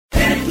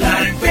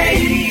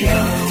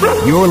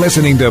You're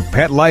listening to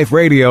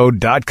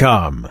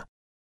PetLifeRadio.com.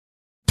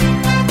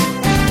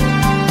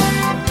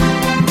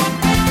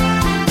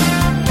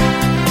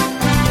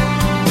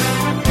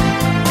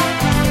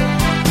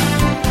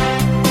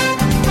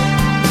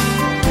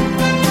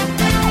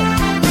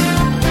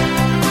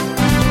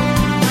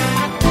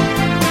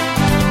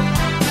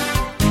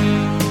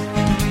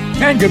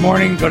 And good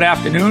morning, good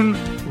afternoon,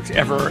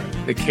 whichever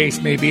the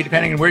case may be,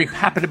 depending on where you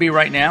happen to be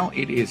right now.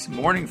 It is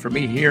morning for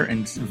me here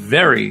in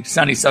very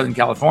sunny Southern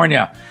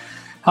California.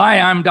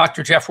 Hi, I'm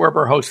Dr. Jeff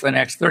Werber, host for the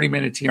next 30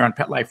 minutes here on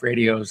Pet Life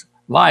Radio's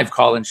live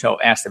call-in show,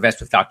 Ask the Vets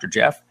with Dr.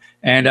 Jeff.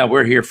 And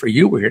we're here for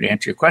you. We're here to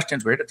answer your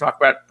questions. We're here to talk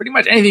about pretty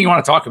much anything you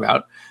want to talk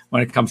about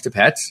when it comes to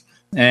pets.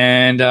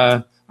 And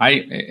I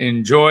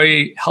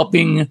enjoy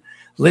helping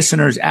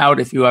listeners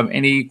out if you have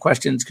any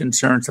questions,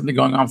 concerns, something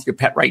going on with your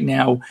pet right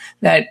now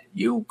that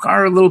you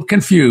are a little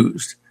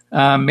confused.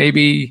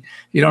 Maybe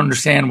you don't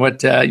understand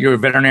what your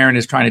veterinarian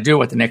is trying to do,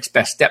 what the next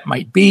best step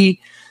might be.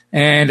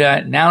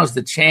 And now's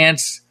the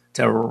chance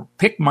to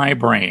pick my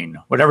brain,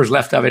 whatever's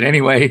left of it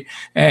anyway.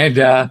 And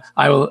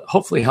I will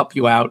hopefully help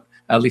you out,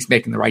 at least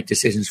making the right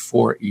decisions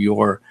for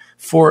your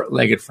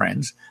four-legged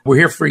friends. We're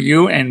here for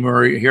you, and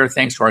we're here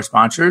thanks to our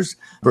sponsors,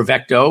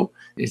 Bravecto.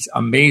 It's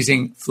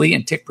amazing flea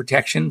and tick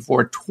protection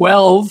for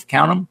 12,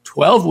 count them,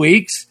 12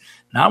 weeks,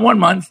 not 1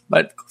 month,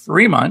 but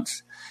 3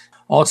 months.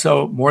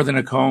 Also, More Than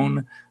a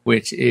Cone,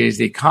 which is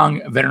the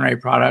Kong veterinary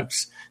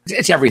products.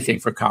 It's everything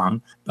for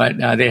Kong, but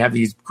they have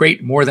these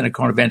great More Than a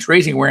Cone events,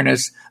 raising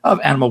awareness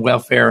of animal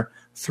welfare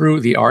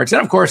through the arts.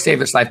 And of course, Save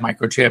This Life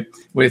microchip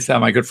with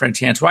my good friend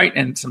Chance White,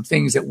 and some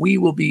things that we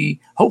will be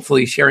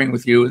hopefully sharing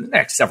with you in the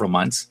next several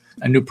months.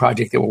 A new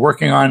project that we're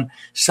working on,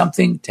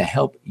 something to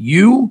help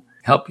you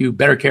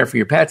better care for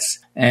your pets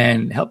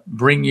and help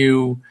bring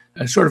you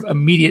a sort of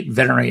immediate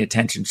veterinary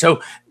attention.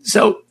 So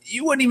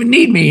you wouldn't even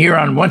need me here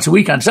on once a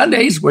week on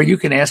Sundays, where you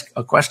can ask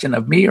a question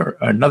of me or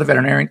another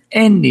veterinarian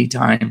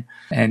anytime.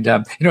 And,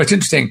 it's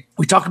interesting.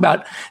 We talk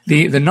about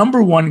the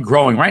number one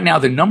growing right now,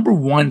 the number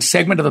one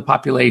segment of the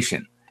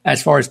population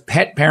as far as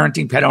pet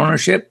parenting, pet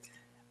ownership,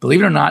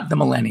 believe it or not, the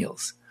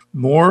millennials.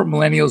 More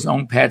millennials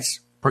own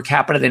pets per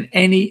capita than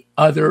any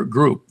other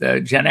group.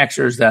 The Gen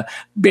Xers, the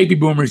baby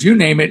boomers, you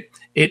name it,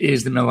 it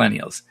is the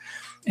millennials.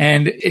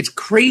 And it's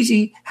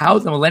crazy how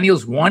the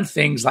millennials want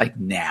things like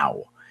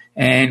now.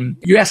 And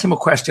you ask them a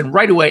question,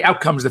 right away,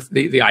 out comes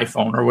the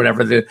iPhone or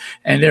whatever,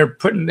 and they're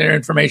putting their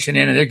information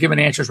in and they're giving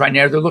answers right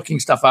now. They're looking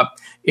stuff up.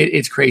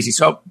 It's crazy.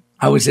 So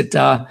I was at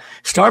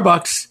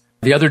Starbucks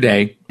the other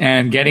day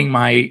and getting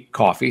my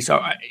coffee. So,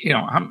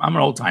 I'm an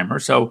old timer.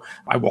 So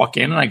I walk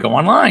in and I go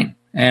online,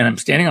 and I'm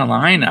standing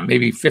online. I'm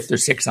maybe fifth or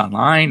sixth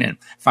online, and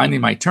finally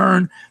my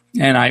turn.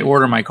 And I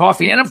order my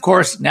coffee. And of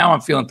course, now I'm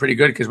feeling pretty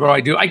good, because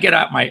what do? I get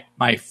out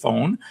my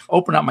phone,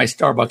 open up my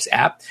Starbucks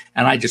app,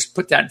 and I just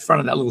put that in front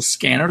of that little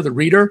scanner, the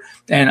reader,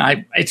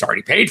 and it's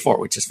already paid for,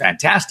 which is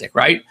fantastic,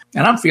 right?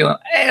 And I'm feeling,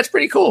 hey, it's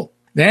pretty cool.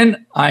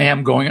 Then I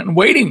am going and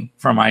waiting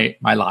for my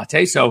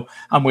latte. So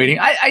I'm waiting.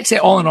 I'd say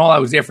all in all, I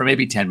was there for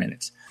maybe 10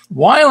 minutes.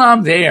 While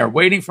I'm there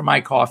waiting for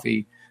my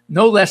coffee,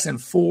 no less than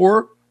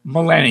 4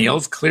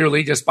 millennials,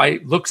 clearly just by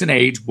looks and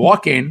age,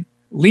 walk in,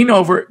 lean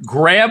over,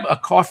 grab a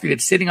coffee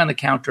that's sitting on the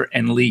counter,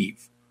 and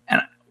leave.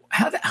 And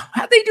how'd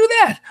they do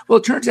that? Well,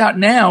 it turns out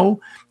now,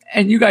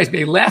 and you guys may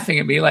be laughing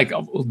at me like,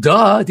 oh, well,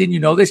 duh, didn't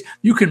you know this?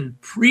 You can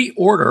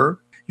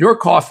pre-order your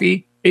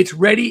coffee. It's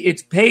ready.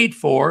 It's paid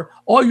for.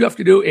 All you have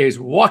to do is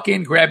walk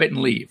in, grab it, and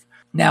leave.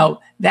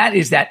 Now, that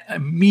is that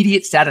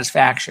immediate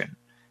satisfaction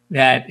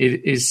that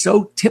is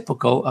so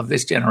typical of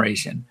this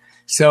generation.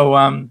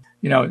 So,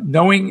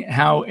 knowing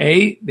how,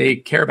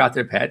 they care about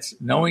their pets,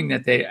 knowing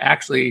that they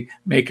actually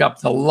make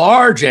up the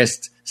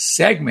largest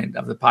segment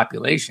of the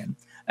population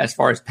as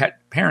far as pet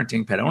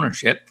parenting, pet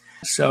ownership.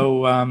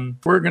 So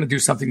we're going to do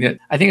something that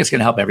I think is going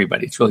to help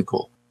everybody. It's really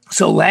cool.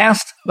 So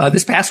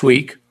this past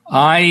week,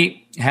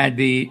 I had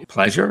the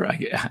pleasure,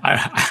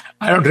 I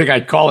don't think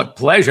I'd call it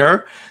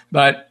pleasure,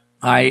 but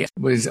I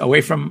was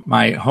away from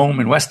my home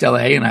in West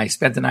LA, and I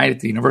spent the night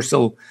at the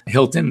Universal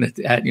Hilton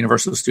at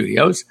Universal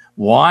Studios.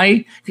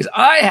 Why? Because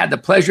I had the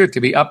pleasure to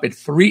be up at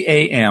 3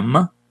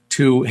 a.m.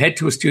 to head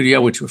to a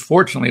studio, which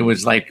fortunately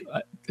was like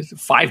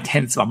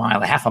 0.5 of a mile,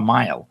 half a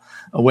mile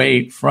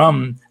away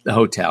from the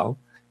hotel.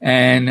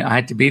 And I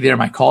had to be there.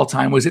 My call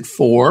time was at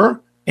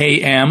 4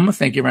 a.m.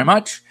 Thank you very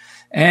much.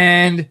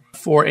 And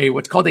for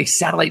what's called a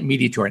satellite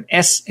media tour, an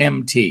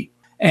SMT.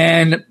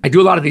 And I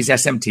do a lot of these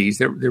SMTs.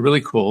 They're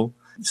really cool.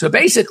 So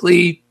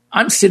basically,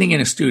 I'm sitting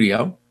in a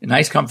studio, a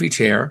nice comfy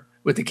chair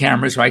with the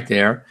cameras right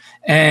there.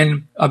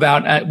 And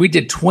we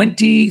did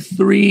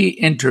 23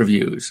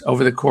 interviews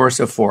over the course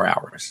of 4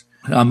 hours.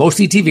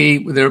 Mostly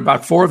TV. There were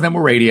about 4 of them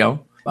were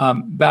radio.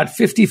 About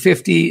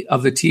 50-50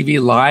 of the TV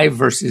live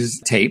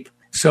versus tape.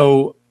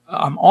 So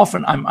I'm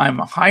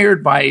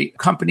hired by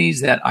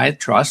companies that I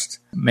trust,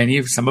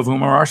 some of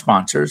whom are our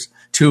sponsors,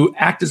 to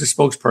act as a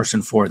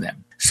spokesperson for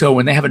them. So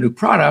when they have a new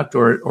product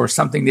or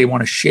something they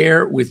want to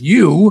share with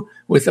you,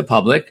 with the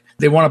public,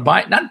 they want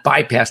to not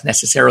bypass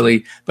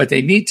necessarily, but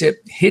they need to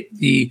hit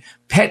the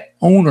pet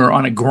owner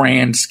on a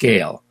grand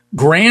scale.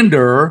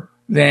 grander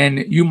than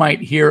you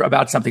might hear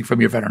about something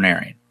from your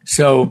veterinarian.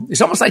 So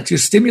it's almost like to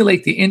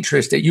stimulate the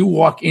interest that you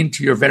walk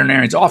into your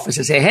veterinarian's office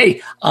and say,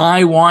 hey,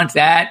 I want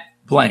that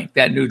blank,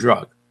 that new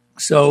drug.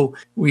 So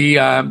we,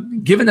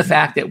 given the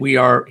fact that we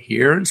are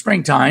here in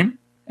springtime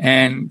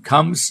and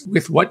comes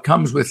with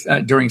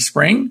during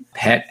spring,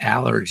 pet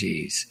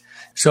allergies.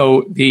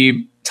 So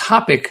the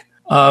topic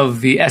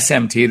of the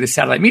SMT, the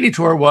Satellite Media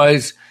Tour,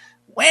 was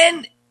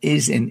when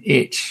is an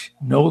itch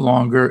no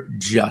longer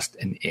just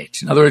an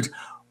itch? In other words,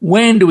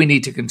 when do we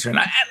need to concern?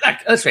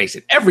 Let's face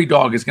it, every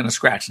dog is going to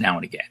scratch now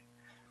and again.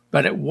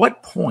 But at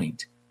what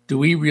point do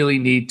we really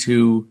need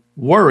to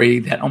worry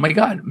that, oh my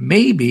God,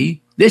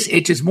 maybe this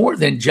itch is more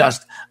than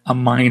just a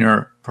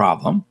minor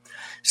problem?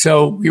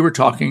 So we were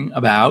talking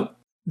about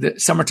the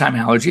summertime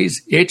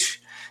allergies,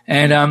 itch.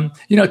 And,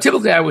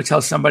 typically I would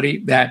tell somebody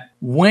that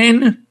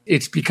when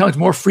it becomes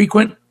more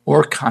frequent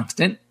or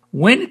constant,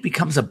 when it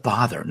becomes a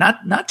bother,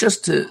 not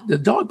just to the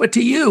dog, but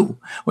to you,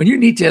 when you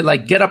need to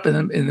get up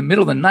in the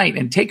middle of the night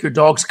and take your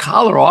dog's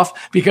collar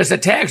off because the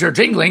tags are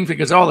jingling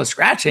because of all the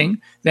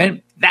scratching,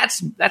 then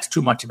that's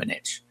too much of an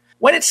itch.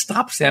 When it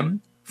stops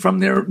them from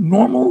their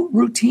normal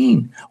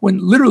routine, when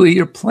literally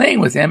you're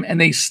playing with them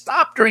and they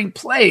stop during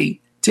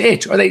play to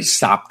itch, or they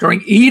stop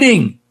during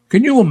eating.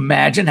 Can you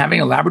imagine having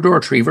a Labrador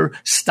Retriever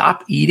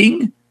stop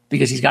eating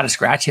because he's got to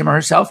scratch him or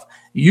herself?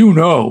 You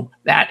know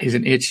that is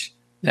an itch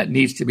that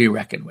needs to be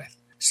reckoned with.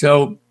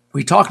 So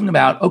we're talking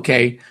about,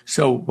 okay,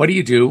 so what do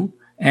you do?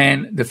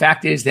 And the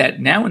fact is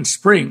that now in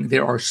spring,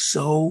 there are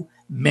so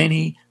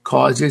many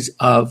causes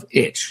of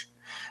itch.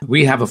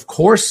 We have, of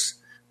course,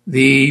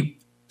 the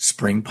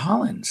spring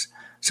pollens.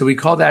 So we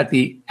call that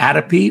the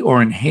atopy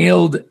or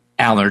inhaled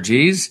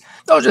allergies.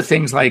 Those are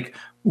things like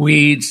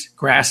weeds,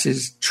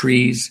 grasses,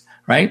 trees,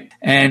 right?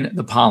 And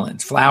the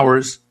pollens,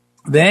 flowers.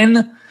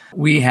 Then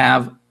we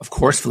have, of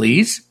course,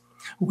 fleas.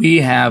 We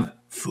have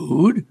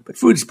food, but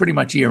food is pretty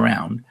much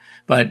year-round.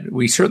 But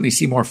we certainly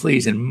see more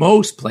fleas in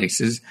most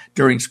places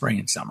during spring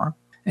and summer.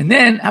 And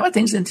then how about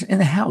things in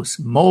the house?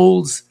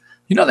 Molds.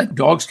 You know that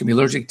dogs can be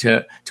allergic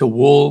to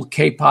wool,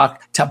 kapok,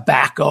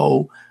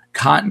 tobacco,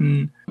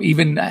 cotton,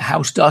 even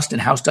house dust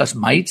and house dust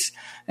mites.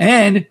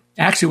 And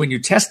actually, when you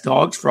test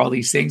dogs for all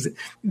these things,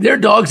 there are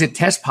dogs that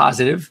test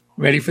positive,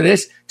 ready for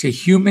this, to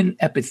human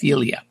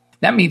epithelia.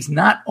 That means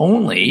not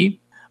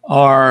only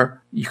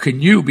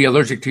can you be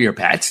allergic to your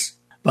pets,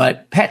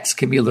 but pets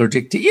can be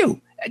allergic to you.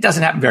 It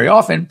doesn't happen very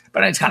often,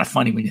 but it's kind of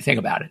funny when you think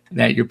about it,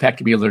 that your pet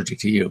can be allergic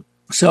to you.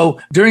 So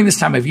during this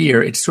time of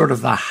year, it's sort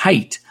of the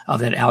height of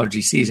that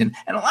allergy season.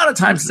 And a lot of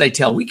times, as I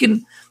tell, we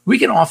can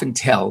often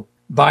tell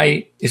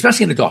by,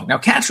 especially in the dog. Now,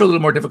 cats are a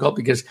little more difficult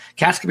because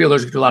cats can be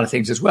allergic to a lot of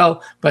things as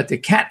well, but the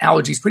cat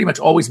allergies pretty much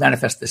always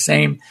manifest the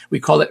same. We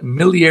call it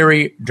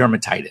miliary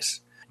dermatitis.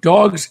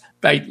 Dogs,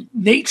 by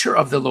nature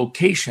of the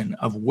location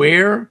of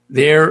where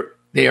they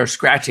are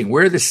scratching,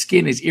 where the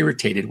skin is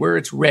irritated, where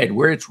it's red,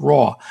 where it's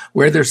raw,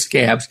 where there's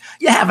scabs,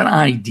 you have an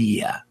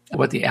idea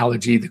what the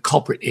allergy, the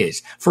culprit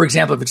is. For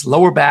example, if it's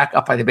lower back,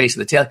 up by the base of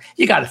the tail,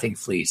 you got to think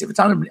fleas. If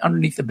it's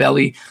underneath the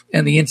belly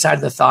and the inside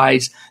of the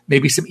thighs,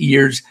 maybe some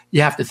ears,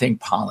 you have to think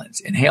pollens,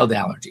 inhaled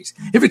allergies.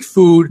 If it's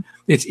food,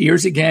 it's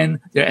ears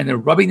again, and they're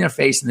rubbing their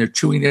face and they're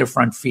chewing their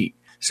front feet.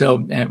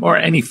 So, or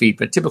any feet,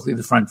 but typically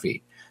the front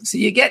feet. So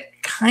you get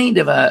kind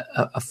of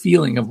a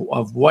feeling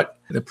of what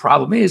the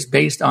problem is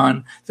based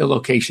on the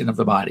location of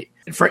the body.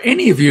 And for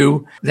any of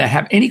you that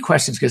have any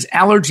questions, because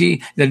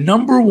allergy, the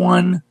number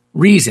one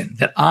reason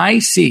that I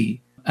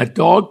see a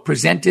dog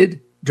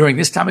presented during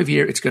this time of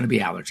year, it's going to be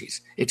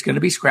allergies. It's going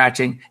to be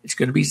scratching. It's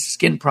going to be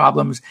skin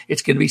problems.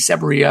 It's going to be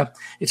seborrhea.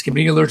 It's going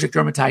to be allergic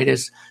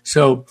dermatitis.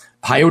 So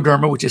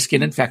pyoderma, which is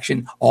skin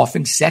infection,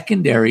 often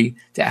secondary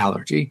to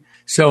allergy.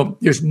 So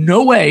there's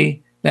no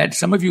way that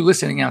some of you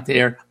listening out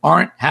there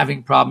aren't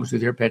having problems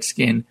with your pet's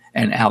skin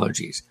and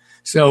allergies.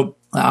 So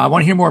I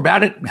want to hear more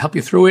about it, help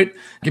you through it.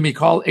 Give me a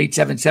call,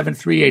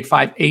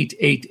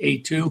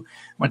 877-385-8882.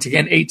 Once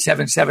again,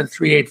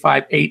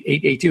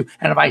 877-385-8882.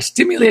 And if I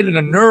stimulated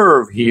a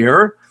nerve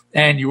here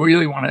and you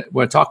really want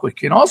to talk, what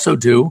you can also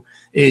do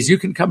is you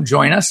can come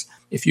join us.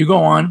 If you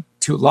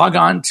log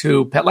on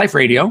to Pet Life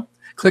Radio,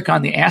 click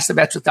on the Ask the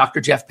Vets with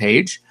Dr. Jeff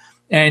page,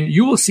 and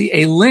you will see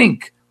a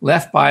link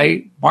left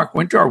by Mark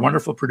Winter, our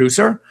wonderful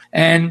producer.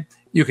 And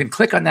you can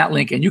click on that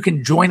link and you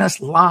can join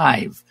us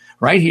live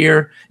right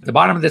here. At the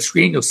bottom of the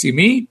screen, you'll see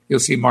me, you'll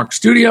see Mark's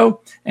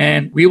studio,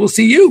 and we will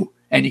see you.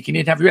 And you can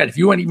even have your head. If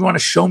you want to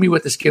show me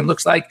what the skin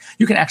looks like,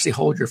 you can actually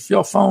hold your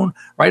phone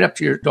right up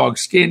to your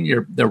dog's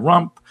skin, the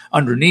rump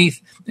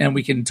underneath, and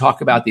we can talk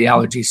about the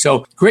allergies.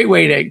 So great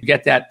way to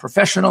get that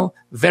professional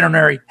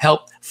veterinary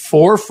help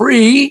for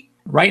free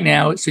right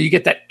now, so you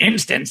get that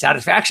instant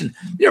satisfaction.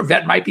 Your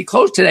vet might be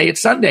closed today.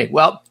 It's Sunday.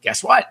 Well,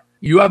 guess what?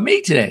 You have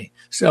me today.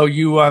 So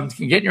you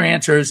can get your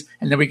answers,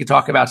 and then we can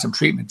talk about some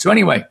treatment. So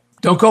anyway,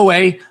 don't go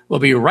away. We'll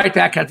be right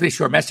back after these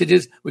short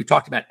messages. We've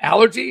talked about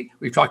allergy.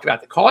 We've talked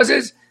about the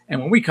causes.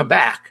 And when we come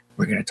back,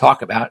 we're going to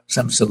talk about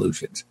some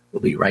solutions.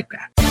 We'll be right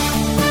back.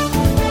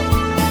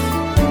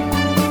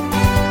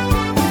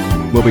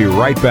 We'll be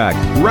right back,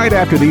 right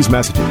after these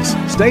messages.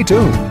 Stay Stay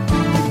tuned.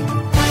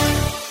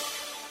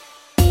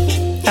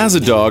 As a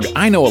dog,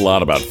 I know a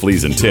lot about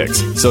fleas and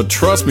ticks, so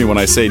trust me when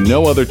I say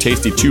no other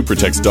tasty chew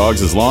protects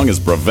dogs as long as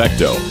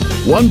Bravecto.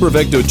 One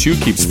Bravecto chew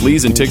keeps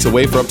fleas and ticks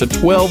away for up to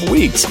 12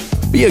 weeks.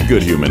 Be a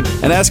good human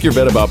and ask your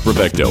vet about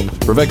Bravecto.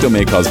 Bravecto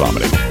may cause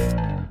vomiting.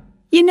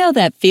 You know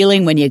that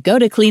feeling when you go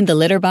to clean the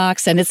litter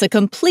box and it's a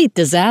complete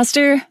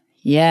disaster?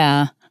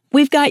 Yeah,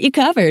 we've got you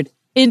covered.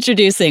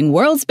 Introducing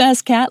World's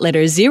Best Cat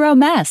Litter Zero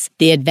Mess,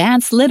 the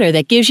advanced litter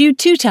that gives you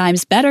 2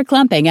 times better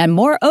clumping and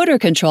more odor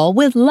control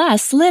with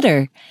less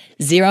litter.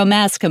 Zero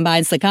Mess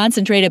combines the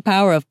concentrated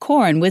power of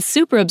corn with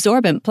super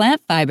absorbent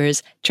plant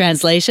fibers.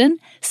 Translation,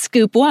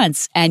 scoop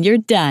once and you're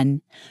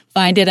done.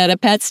 Find it at a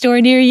pet store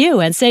near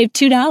you and save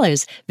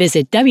 $2.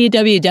 Visit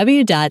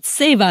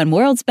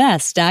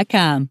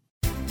www.saveonworldsbest.com.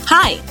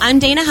 Hi, I'm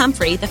Dana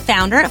Humphrey, the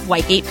founder of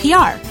Whitegate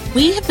PR.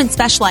 We have been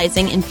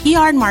specializing in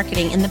PR and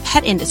marketing in the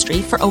pet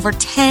industry for over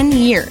 10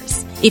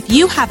 years. If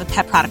you have a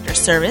pet product or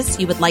service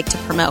you would like to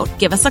promote,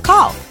 give us a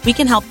call. We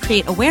can help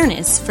create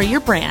awareness for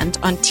your brand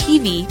on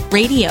TV,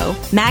 radio,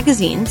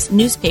 magazines,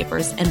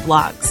 newspapers, and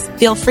blogs.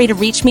 Feel free to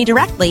reach me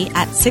directly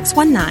at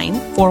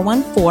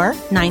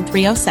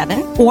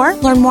 619-414-9307 or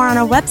learn more on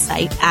our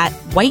website at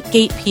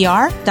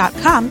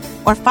whitegatepr.com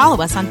or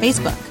follow us on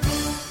Facebook.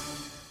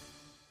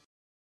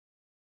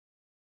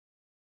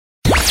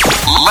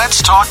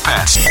 Let's talk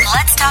pets.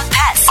 Let's talk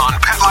pets On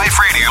Pet Life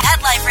Radio.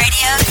 Pet Life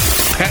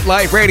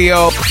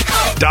Radio.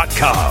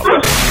 PetLifeRadio.com.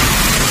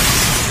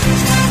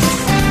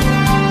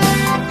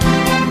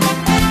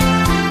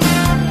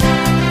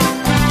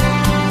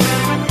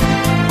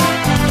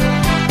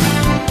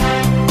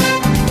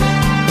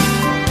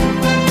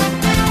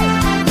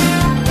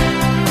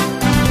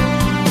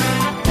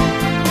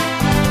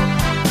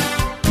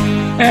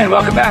 And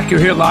welcome back. You're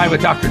here live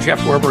with Dr. Jeff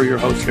Werber, your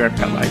host here at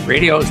Pet Life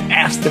Radio's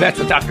Ask the Vets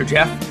with Dr.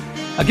 Jeff.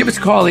 Give us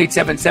a call,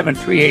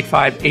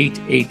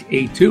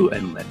 877-385-8882,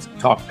 and let's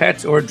talk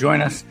pets, or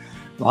join us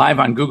live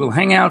on Google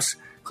Hangouts.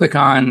 Click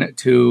on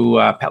to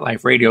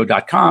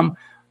PetLifeRadio.com,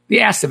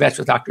 the Ask the Vets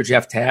with Dr.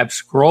 Jeff tab.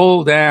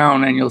 Scroll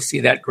down, and you'll see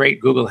that great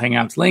Google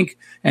Hangouts link,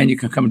 and you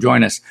can come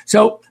join us.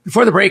 So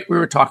before the break, we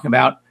were talking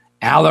about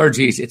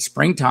allergies. It's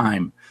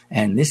springtime,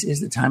 and this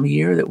is the time of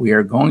year that we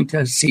are going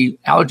to see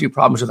allergy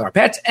problems with our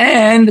pets,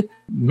 and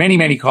many,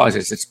 many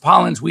causes. It's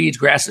pollens, weeds,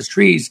 grasses,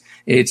 trees.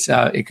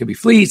 It could be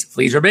fleas.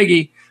 Fleas are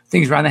biggie.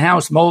 Things around the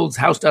house, molds,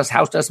 house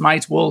dust,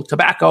 mites, wool,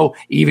 tobacco,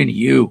 even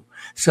you.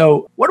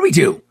 So what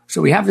do?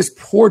 So we have this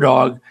poor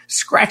dog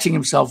scratching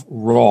himself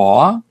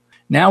raw.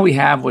 Now we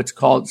have what's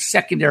called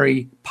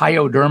secondary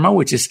pyoderma,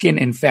 which is skin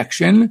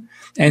infection.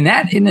 And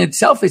that in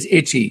itself is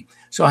itchy.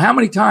 So how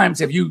many times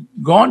have you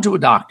gone to a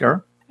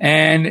doctor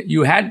and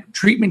you had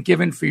treatment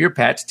given for your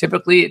pets?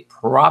 Typically, it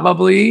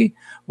probably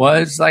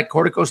was like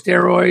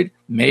corticosteroid,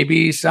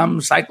 maybe some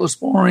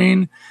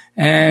cyclosporine,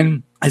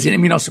 and as an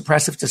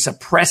immunosuppressive to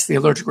suppress the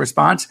allergic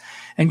response.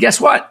 And guess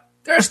what?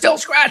 They're still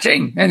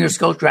scratching. And they're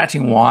still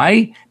scratching.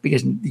 Why?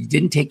 Because you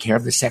didn't take care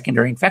of the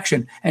secondary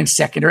infection. And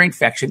secondary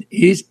infection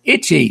is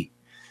itchy.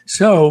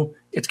 So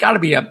it's got to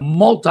be a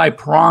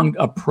multi-pronged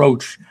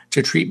approach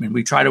to treatment.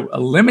 We try to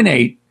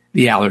eliminate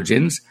the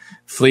allergens.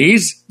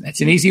 Fleas,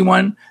 that's an easy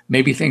one.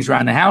 Maybe things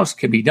around the house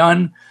can be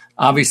done.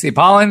 Obviously,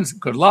 pollens,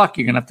 good luck.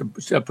 You're going to have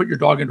to put your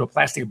dog into a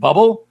plastic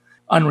bubble.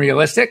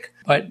 Unrealistic.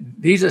 But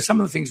these are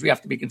some of the things we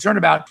have to be concerned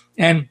about.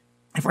 And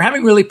if we're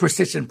having really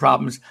persistent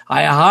problems,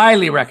 I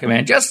highly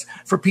recommend, just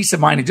for peace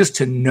of mind and just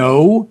to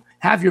know,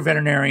 have your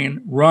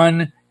veterinarian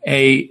run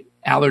a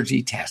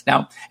allergy test.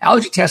 Now,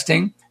 allergy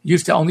testing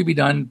used to only be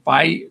done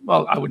by,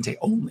 well, I wouldn't say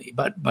only,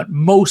 but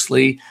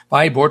mostly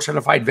by a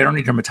board-certified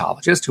veterinary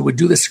dermatologist who would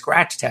do the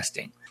scratch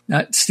testing. Now,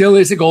 it still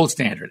is the gold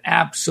standard.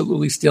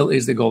 Absolutely still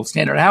is the gold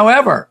standard.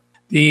 However,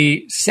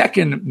 the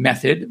second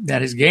method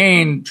that has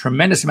gained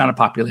tremendous amount of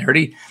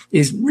popularity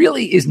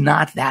is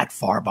not that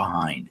far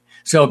behind.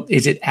 So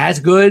is it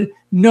as good?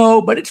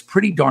 No, but it's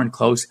pretty darn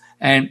close.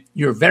 And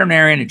your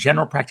veterinarian and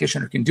general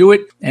practitioner can do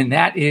it. And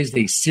that is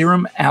the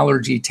serum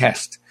allergy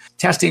test,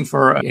 testing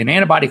for an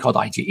antibody called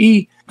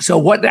IgE. So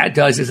what that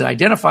does is it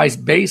identifies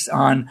based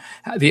on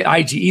the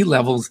IgE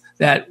levels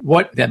that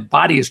what the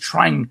body is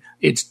trying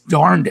its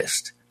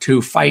darndest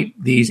to fight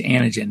these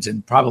antigens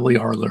and probably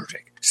are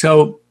allergic.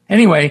 So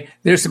anyway,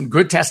 there's some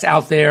good tests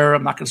out there.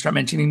 I'm not going to start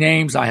mentioning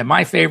names. I have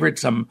my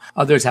favorites. Some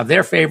others have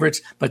their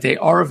favorites, but they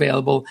are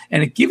available.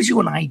 And it gives you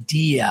an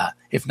idea,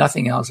 if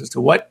nothing else, as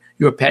to what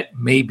your pet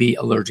may be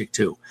allergic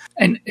to.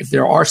 And if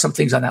there are some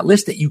things on that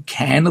list that you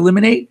can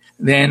eliminate,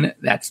 then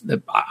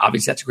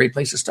obviously that's a great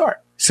place to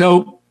start.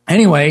 So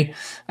anyway,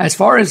 as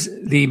far as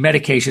the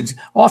medications,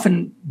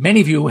 often many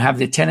of you have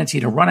the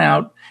tendency to run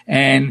out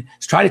and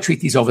try to treat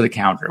these over the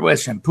counter with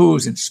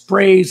shampoos and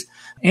sprays.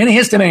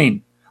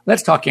 Antihistamine.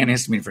 Let's talk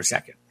antihistamine for a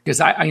second,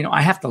 because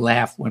I have to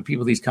laugh when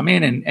these come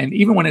in, and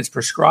even when it's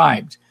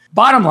prescribed.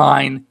 Bottom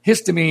line,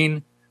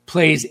 histamine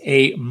plays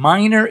a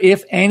minor,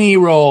 if any,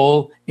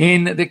 role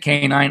in the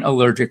canine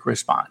allergic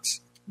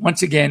response.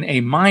 Once again,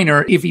 a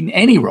minor, if in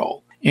any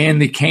role in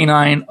the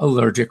canine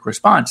allergic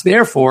response.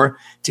 Therefore,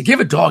 to give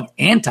a dog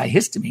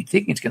antihistamine,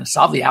 thinking it's going to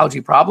solve the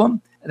allergy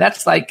problem,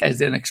 that's like,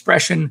 as an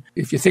expression,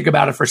 if you think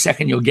about it for a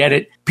second, you'll get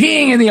it,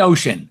 peeing in the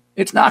ocean.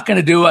 It's not going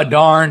to do a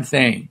darn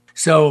thing.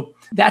 So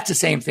that's the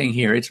same thing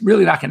here. It's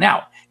really not going to.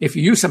 Now, if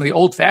you use some of the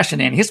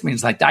old-fashioned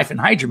antihistamines like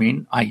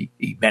diphenhydramine,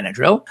 i.e.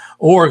 Benadryl,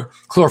 or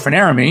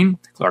chlorpheniramine,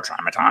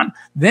 chlortrimeton,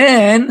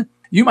 then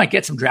you might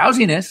get some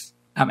drowsiness.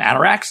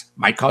 Atarax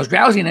might cause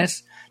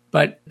drowsiness.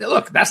 But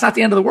look, that's not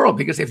the end of the world,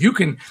 because if you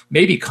can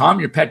maybe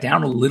calm your pet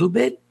down a little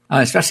bit,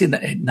 especially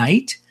at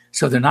night,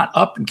 so they're not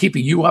up and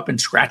keeping you up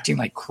and scratching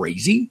like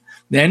crazy,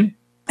 then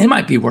it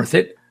might be worth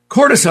it.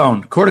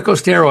 Cortisone,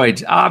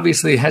 corticosteroids,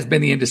 obviously has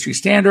been the industry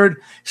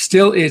standard,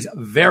 still is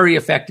very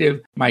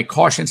effective. My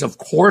cautions, of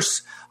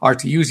course, are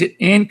to use it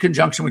in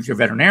conjunction with your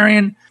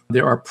veterinarian.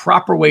 There are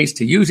proper ways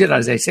to use it.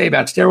 As I say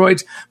about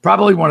steroids,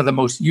 probably one of the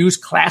most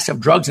used class of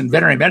drugs in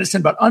veterinary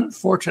medicine, but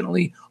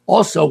unfortunately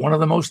also one of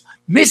the most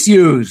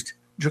misused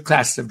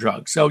classes of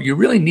drugs. So you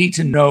really need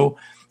to know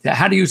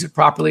how to use it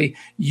properly.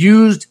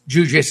 Used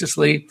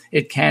judiciously,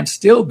 it can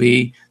still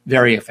be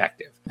very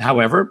effective.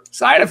 However,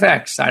 side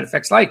effects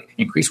like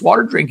increased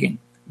water drinking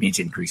means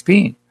increased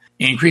peeing,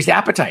 increased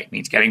appetite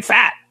means getting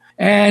fat,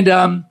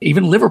 and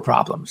even liver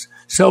problems.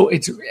 So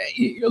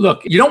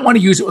look, you don't want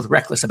to use it with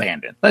reckless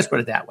abandon. Let's put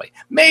it that way.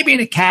 Maybe in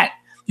a cat,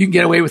 you can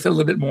get away with it a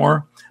little bit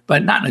more,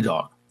 but not in a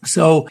dog.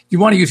 So you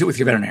want to use it with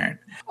your veterinarian.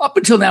 Up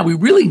until now, we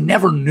really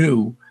never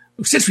knew,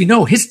 since we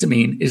know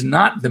histamine is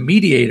not the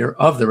mediator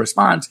of the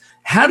response,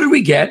 how did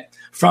we get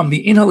from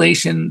the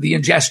inhalation, the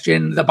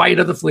ingestion, the bite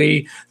of the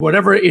flea,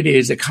 whatever it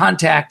is, the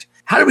contact,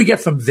 how do we get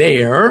from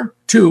there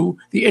to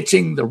the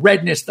itching, the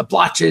redness, the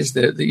blotches,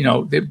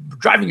 the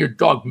driving your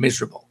dog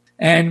miserable?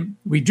 And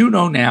we do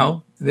know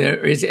now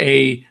it's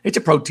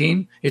a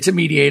protein, it's a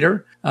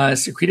mediator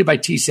secreted by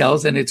T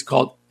cells, and it's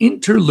called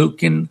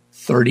interleukin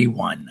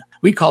 31.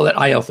 We call it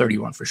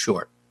IL-31 for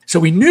short. So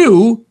we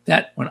knew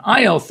that when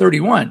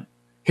IL-31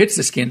 hits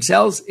the skin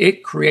cells,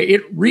 it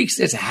wreaks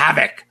its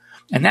havoc.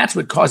 And that's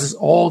what causes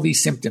all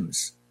these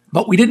symptoms.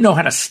 But we didn't know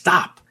how to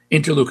stop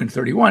interleukin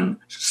 31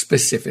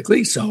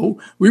 specifically, so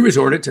we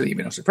resorted to the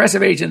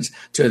immunosuppressive agents,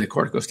 to the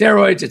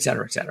corticosteroids, et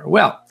cetera, et cetera.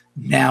 Well,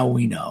 now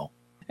we know.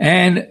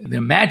 And the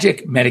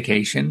magic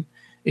medication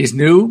is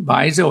new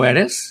by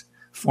Zoetis,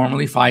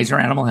 formerly Pfizer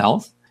Animal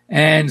Health.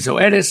 And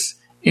Zoetis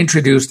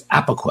introduced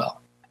Apoquel.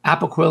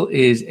 Apoquel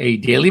is a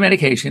daily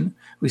medication.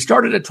 We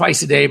started it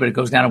twice a day, but it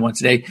goes down to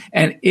once a day.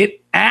 And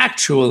it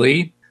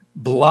actually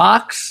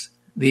blocks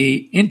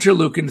the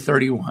interleukin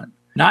 31.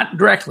 Not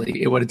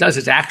directly. What it does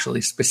is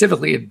actually,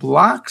 specifically, it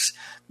blocks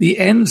the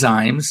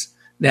enzymes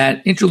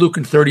that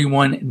interleukin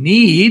 31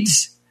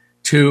 needs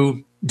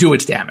to do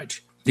its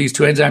damage. These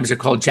two enzymes are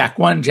called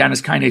JAK1,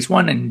 Janus kinase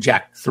 1, and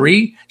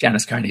JAK3,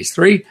 Janus kinase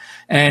 3.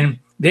 And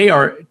they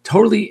are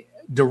totally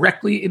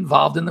directly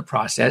involved in the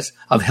process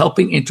of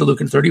helping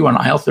interleukin 31,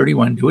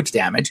 IL-31, do its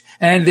damage.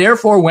 And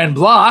therefore, when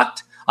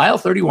blocked,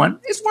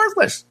 IL-31 is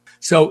worthless.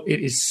 So it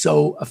is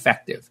so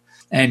effective.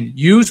 And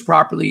used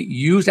properly,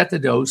 used at the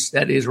dose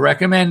that is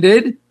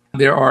recommended,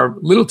 there are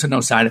little to no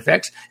side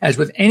effects. As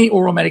with any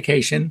oral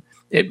medication,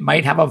 it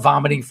might have a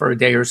vomiting for a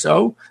day or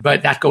so,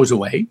 but that goes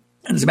away.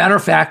 And as a matter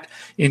of fact,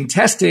 in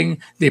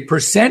testing, the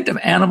percent of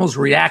animals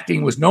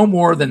reacting was no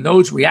more than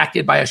those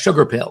reacted by a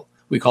sugar pill.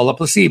 We call it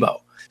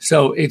placebo.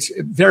 So it's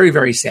very,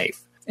 very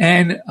safe.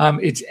 And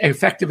it's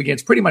effective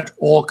against pretty much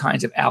all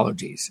kinds of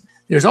allergies.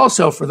 There's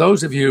also, for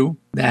those of you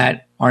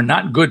that are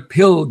not good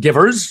pill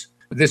givers,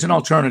 there's an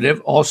alternative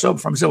also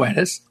from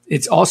Zoetis.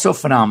 It's also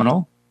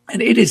phenomenal.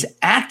 And it is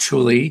a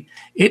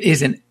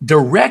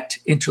direct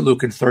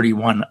interleukin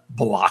 31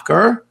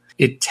 blocker.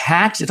 It's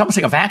almost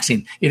like a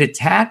vaccine. It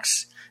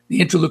attacks the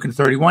interleukin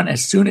 31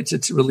 as soon as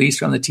it's released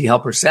from the T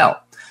helper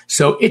cell.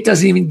 So it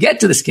doesn't even get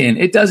to the skin.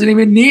 It doesn't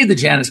even need the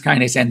Janus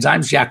kinase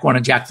enzymes, JAK1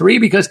 and JAK3,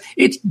 because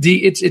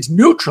it's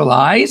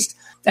neutralized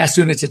as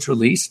soon as it's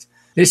released.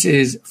 This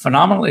is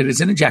phenomenal. It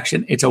is an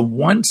injection. It's a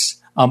once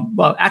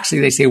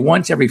they say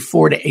once every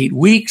 4 to 8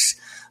 weeks.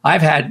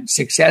 I've had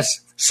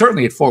success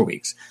certainly at 4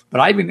 weeks,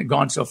 but I've even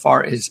gone so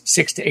far as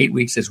 6 to 8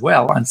 weeks as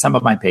well on some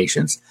of my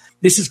patients.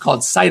 This is called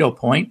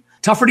Cytopoint.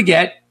 Tougher to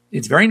get.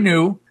 It's very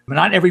new.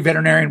 Not every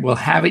veterinarian will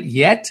have it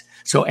yet.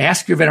 So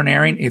ask your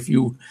veterinarian if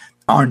you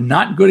are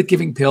not good at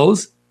giving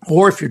pills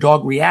or if your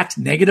dog reacts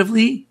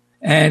negatively.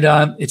 And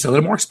it's a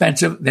little more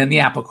expensive than the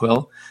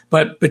Apoquel.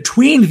 But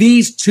between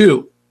these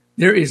two,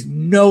 there is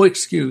no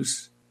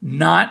excuse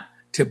not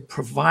to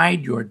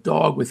provide your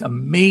dog with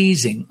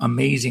amazing,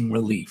 amazing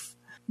relief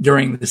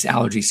during this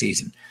allergy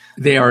season.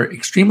 They are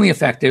extremely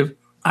effective.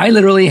 I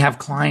literally have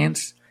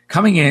clients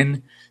coming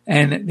in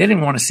and they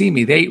didn't want to see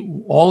me. They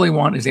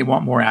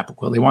want more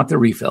Apoquel. They want the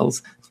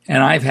refills.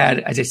 And I've had,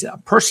 as I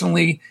said,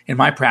 personally in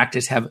my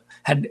practice, have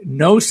had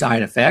no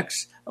side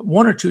effects.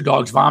 1 or 2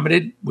 dogs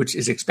vomited, which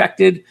is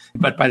expected,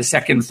 but by the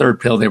second, third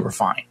pill, they were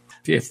fine.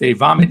 If they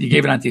vomit, you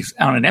gave it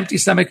on an empty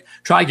stomach,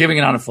 try giving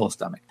it on a full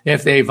stomach.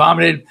 If they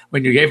vomited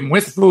when you gave them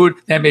with food,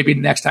 then maybe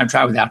next time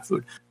try without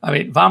food. I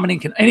mean,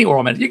 vomiting any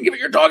oral medicine. You can give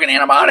your dog an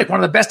antibiotic. One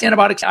of the best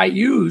antibiotics I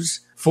use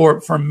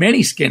for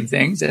many skin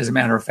things. As a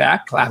matter of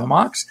fact,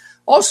 Clavamox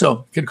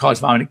also can cause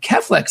vomiting.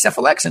 Keflex,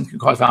 cephalexin can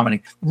cause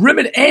vomiting.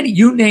 Rimonade,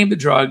 you name the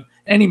drug,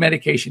 any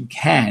medication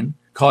can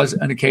cause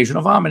an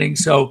occasional vomiting.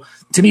 So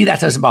to me, that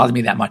doesn't bother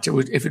me that much.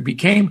 If it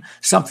became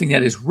something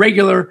that is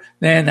regular,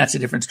 then that's a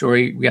different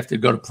story. We have to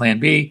go to plan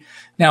B.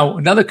 Now,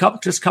 another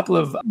couple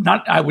of,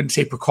 not, I wouldn't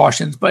say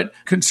precautions, but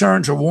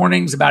concerns or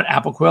warnings about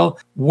Apoquel.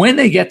 When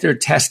they get their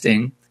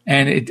testing,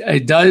 and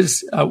it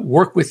does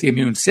work with the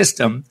immune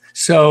system,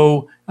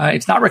 so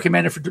it's not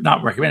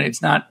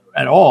it's not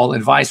at all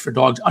advised for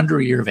dogs under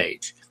a year of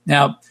age.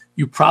 Now,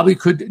 you probably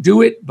could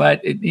do it,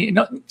 but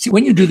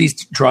when you do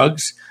these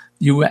drugs,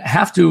 you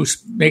have to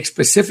make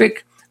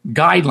specific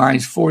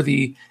guidelines for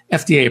the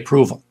FDA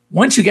approval.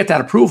 Once you get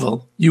that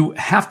approval, you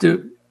have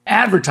to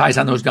advertise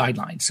on those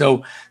guidelines.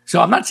 So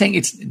I'm not saying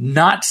it's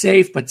not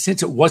safe, but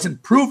since it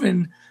wasn't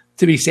proven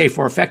to be safe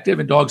or effective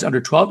in dogs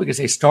under 12, because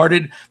they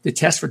started the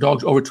test for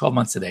dogs over 12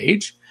 months of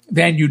age,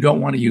 then you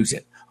don't want to use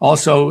it.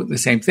 Also, the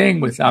same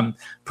thing with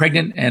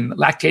pregnant and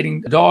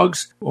lactating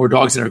dogs, or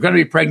dogs that are going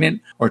to be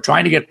pregnant or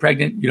trying to get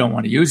pregnant, you don't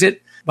want to use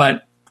it.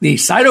 But the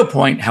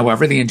Cytopoint,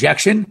 however, the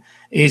injection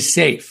is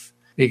safe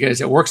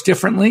because it works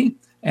differently,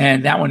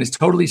 and that one is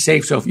totally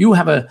safe. So if you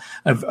have an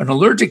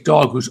allergic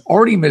dog who's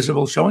already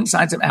miserable, showing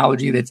signs of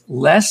allergy that's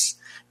less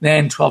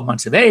than 12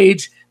 months of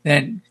age,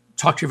 then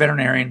talk to your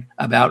veterinarian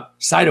about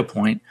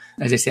Cytopoint.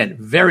 As I said,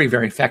 very,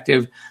 very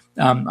effective.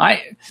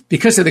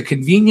 Because of the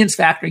convenience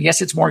factor,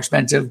 yes, it's more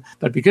expensive,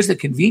 but because of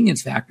the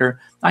convenience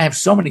factor, I have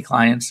so many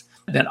clients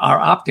that are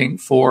opting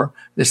for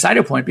the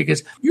Cytopoint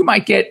because you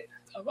might get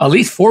at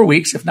least 4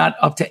 weeks, if not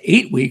up to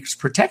 8 weeks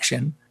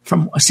protection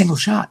from a single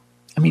shot.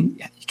 I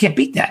mean, you can't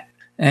beat that.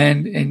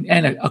 And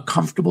a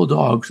comfortable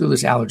dog through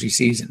this allergy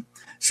season.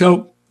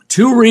 So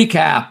to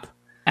recap,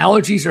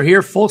 allergies are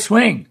here full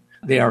swing.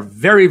 They are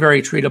very,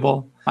 very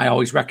treatable. I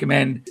always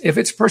recommend if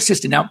it's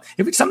persistent. Now,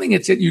 if it's something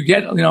that you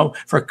get,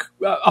 for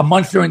a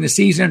month during the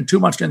season, 2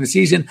 months during the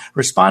season,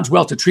 responds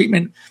well to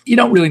treatment, you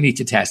don't really need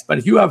to test. But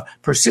if you have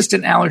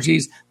persistent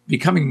allergies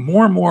becoming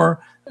more and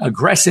more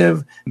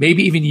aggressive,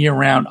 maybe even year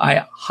round,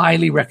 I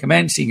highly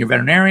recommend seeing your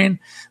veterinarian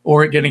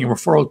or getting a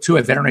referral to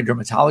a veterinary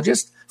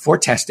dermatologist for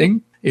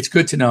testing. It's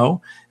good to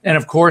know. And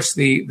of course,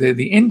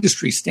 the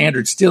industry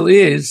standard still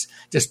is,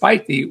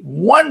 despite the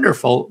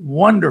wonderful,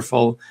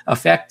 wonderful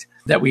effect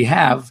that we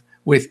have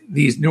with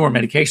these newer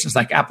medications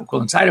like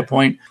Apoquel and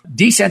Cytopoint,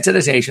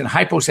 desensitization,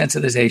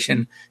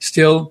 hyposensitization,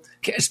 still,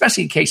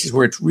 especially in cases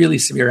where it's really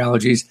severe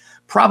allergies,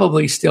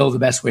 probably still the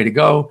best way to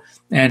go.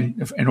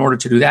 And in order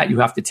to do that, you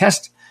have to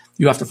test.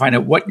 You have to find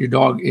out what your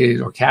dog is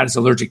or cat is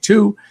allergic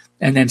to,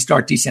 and then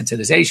start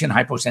desensitization,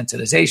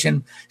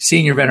 hyposensitization,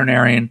 seeing your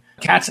veterinarian.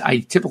 Cats, I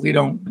typically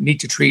don't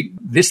need to treat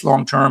this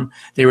long term.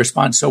 They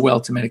respond so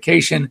well to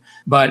medication.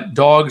 But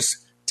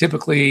dogs,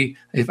 typically,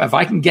 if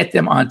I can get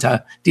them onto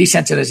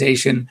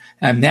desensitization,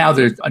 and now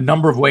there's a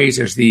number of ways.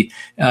 There's the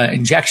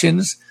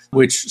injections,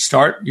 which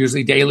start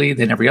usually daily,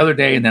 then every other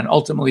day, and then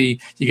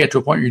ultimately you get to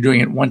a point where you're doing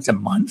it once a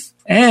month.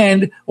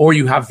 Or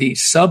you have the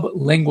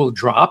sublingual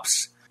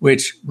drops,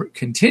 which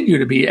continue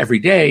to be every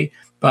day,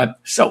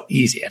 but so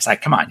easy. It's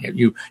like, come on,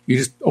 you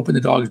just open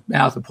the dog's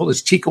mouth and pull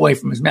his cheek away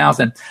from his mouth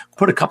and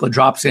put a couple of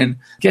drops in,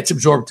 gets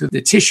absorbed to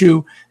the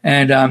tissue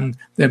and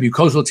the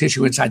mucosal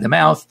tissue inside the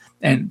mouth,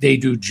 and they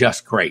do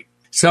just great.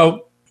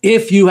 So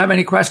if you have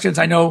any questions,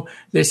 I know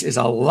this is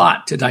a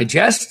lot to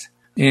digest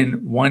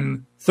in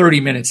one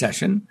 30-minute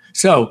session.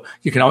 So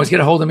you can always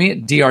get a hold of me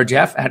at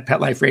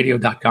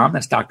drjeff@petliferadio.com.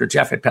 That's Dr.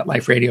 Jeff at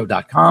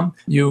petliferadio.com.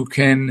 You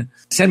can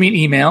send me an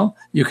email.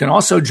 You can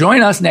also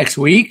join us next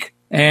week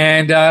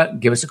and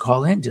give us a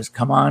call in. Just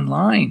come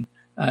online,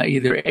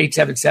 either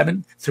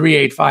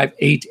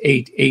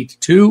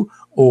 877-385-8882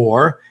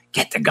 or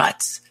get the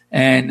guts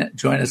and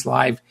join us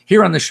live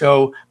here on the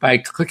show by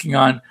clicking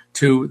on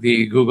to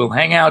the Google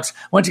Hangouts.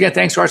 Once again,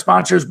 thanks to our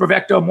sponsors,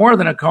 Brevecto, More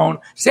Than a Cone,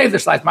 Save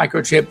This Life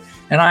Microchip,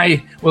 and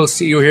I will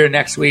see you here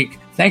next week.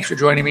 Thanks for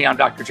joining me. I'm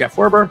Dr. Jeff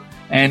Werber,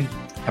 and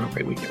have a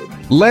great week,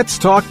 everybody. Let's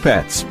Talk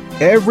Pets,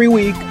 every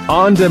week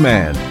on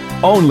demand,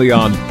 only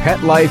on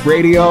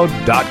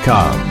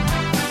PetLifeRadio.com.